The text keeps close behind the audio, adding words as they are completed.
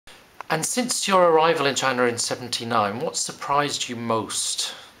And since your arrival in China in '79, what surprised you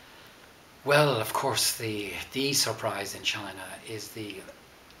most? Well, of course, the surprise in China is the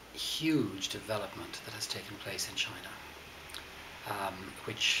huge development that has taken place in China,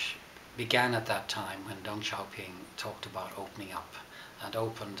 which began at that time when Deng Xiaoping talked about opening up and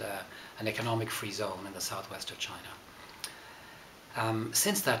opened an economic free zone in the southwest of China.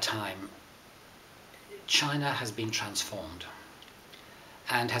 Since that time, China has been transformed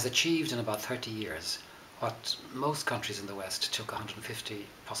and has achieved in about 30 years what most countries in the West took 150,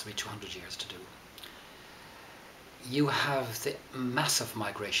 possibly 200 years to do. You have the massive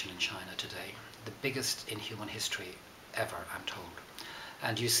migration in China today, the biggest in human history ever, I'm told.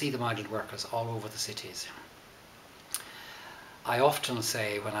 And you see the migrant workers all over the cities. I often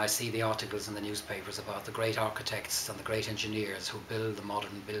say, when I see the articles in the newspapers about the great architects and the great engineers who build the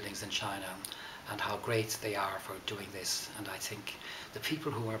modern buildings in China and how great they are for doing this, and I think the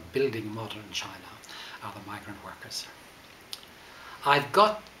people who are building modern China are the migrant workers. I've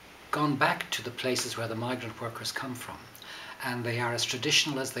gone back to the places where the migrant workers come from, and they are as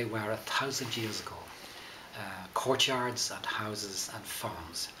traditional as they were 1,000 years ago. Courtyards and houses and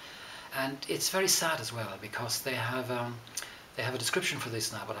farms. And it's very sad as well, because they have a description for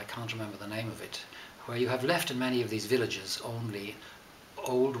this now, but I can't remember the name of it, where you have left in many of these villages only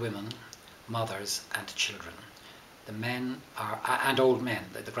old women, mothers and children. The men are, and old men,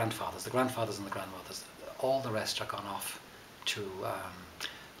 the grandfathers and the grandmothers, all the rest are gone off to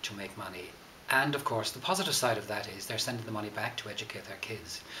make money. And of course, the positive side of that is they're sending the money back to educate their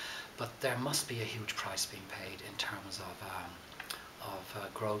kids. But there must be a huge price being paid in terms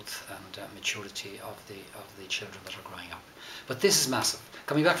of growth and maturity of the children that are growing up. But this is massive.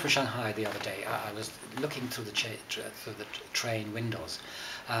 Coming back from Shanghai the other day, I was looking through the train windows,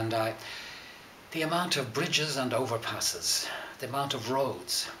 and the amount of bridges and overpasses, the amount of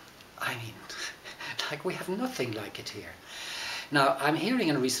roads, I mean, like we have nothing like it here. Now, I'm hearing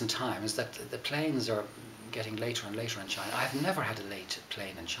in recent times that the planes are getting later and later in China. I've never had a late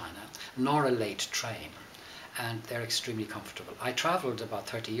plane in China, nor a late train, and they're extremely comfortable. I travelled about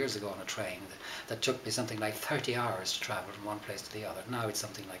 30 years ago on a train that took me something like 30 hours to travel from one place to the other. Now it's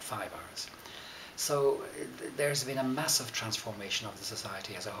something like 5 hours. So there's been a massive transformation of the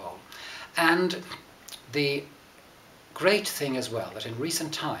society as a whole. And the great thing as well, that in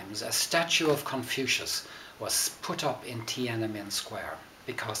recent times a statue of Confucius was put up in Tiananmen Square,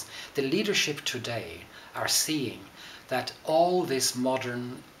 because the leadership today are seeing that all this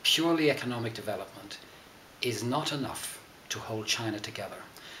modern, purely economic development is not enough to hold China together.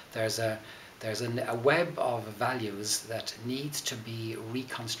 There's a web of values that needs to be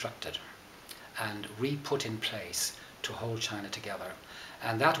reconstructed and re-put in place to hold China together.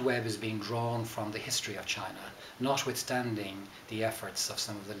 And that web is being drawn from the history of China, notwithstanding the efforts of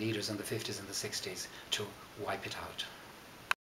some of the leaders in the 50s and the 60s to wipe it out.